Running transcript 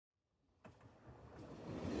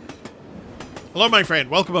Hello, my friend.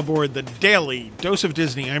 Welcome aboard the Daily Dose of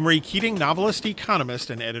Disney. I'm Ray Keating, novelist, economist,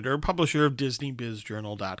 and editor, publisher of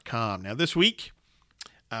DisneyBizJournal.com. Now, this week,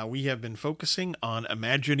 we have been focusing on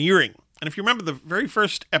Imagineering. And if you remember the very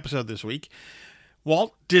first episode this week,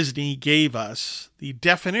 Walt Disney gave us the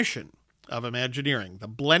definition of Imagineering, the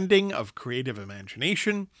blending of creative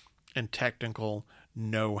imagination and technical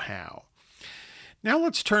know-how. Now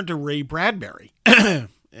let's turn to Ray Bradbury, a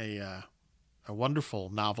wonderful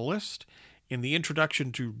novelist. In the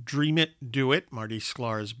introduction to Dream It, Do It, Marty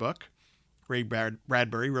Sklar's book, Ray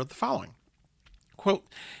Bradbury wrote the following, quote,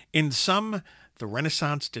 "In sum, the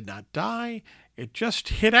Renaissance did not die, it just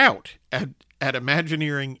hit out at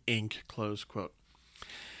Imagineering, Inc., close quote."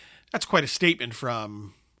 That's quite a statement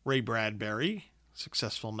from Ray Bradbury,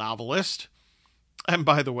 successful novelist. And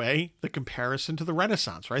by the way, the comparison to the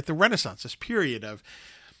Renaissance, right? The Renaissance, this period of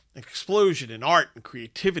explosion in art and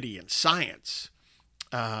creativity and science.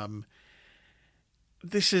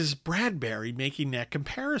 This is Bradbury making that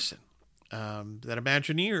comparison, that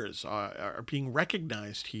Imagineers are being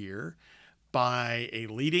recognized here by a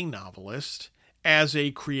leading novelist as a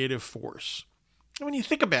creative force. And when you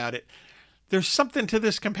think about it, there's something to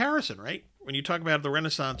this comparison, right? When you talk about the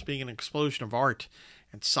Renaissance being an explosion of art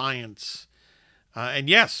and science, and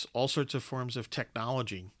yes, all sorts of forms of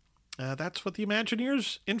technology, that's what the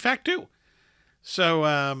Imagineers, in fact, do. So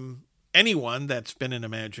anyone that's been an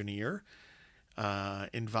Imagineer,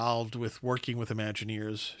 involved with working with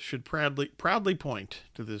Imagineers, should proudly point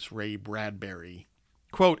to this Ray Bradbury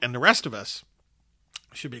quote, and the rest of us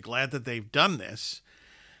should be glad that they've done this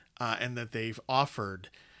and that they've offered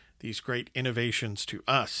these great innovations to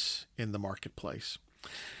us in the marketplace.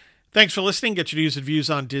 Thanks for listening. Get your news and views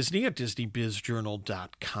on Disney at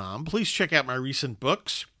DisneyBizJournal.com. Please check out my recent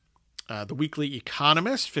books, The Weekly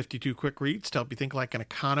Economist, 52 Quick Reads to help you think like an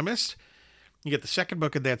economist. You get the second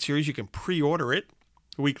book in that series. You can pre-order it,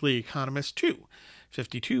 The Weekly Economist 2,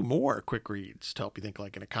 52 more quick reads to help you think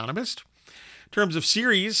like an economist. In terms of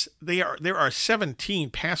series, there are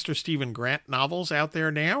 17 Pastor Stephen Grant novels out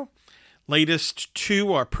there now. Latest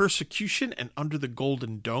two are Persecution and Under the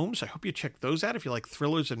Golden Dome. So I hope you check those out. If you like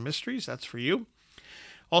thrillers and mysteries, that's for you.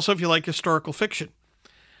 Also, if you like historical fiction,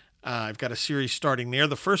 I've got a series starting there.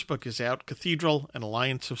 The first book is out, Cathedral, an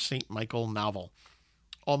Alliance of St. Michael novel.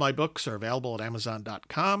 All my books are available at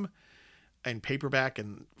Amazon.com in paperback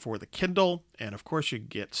and for the Kindle. And, of course, you can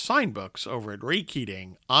get signed books over at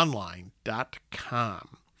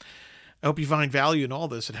RayKeatingOnline.com. I hope you find value in all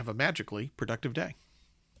this and have a magically productive day.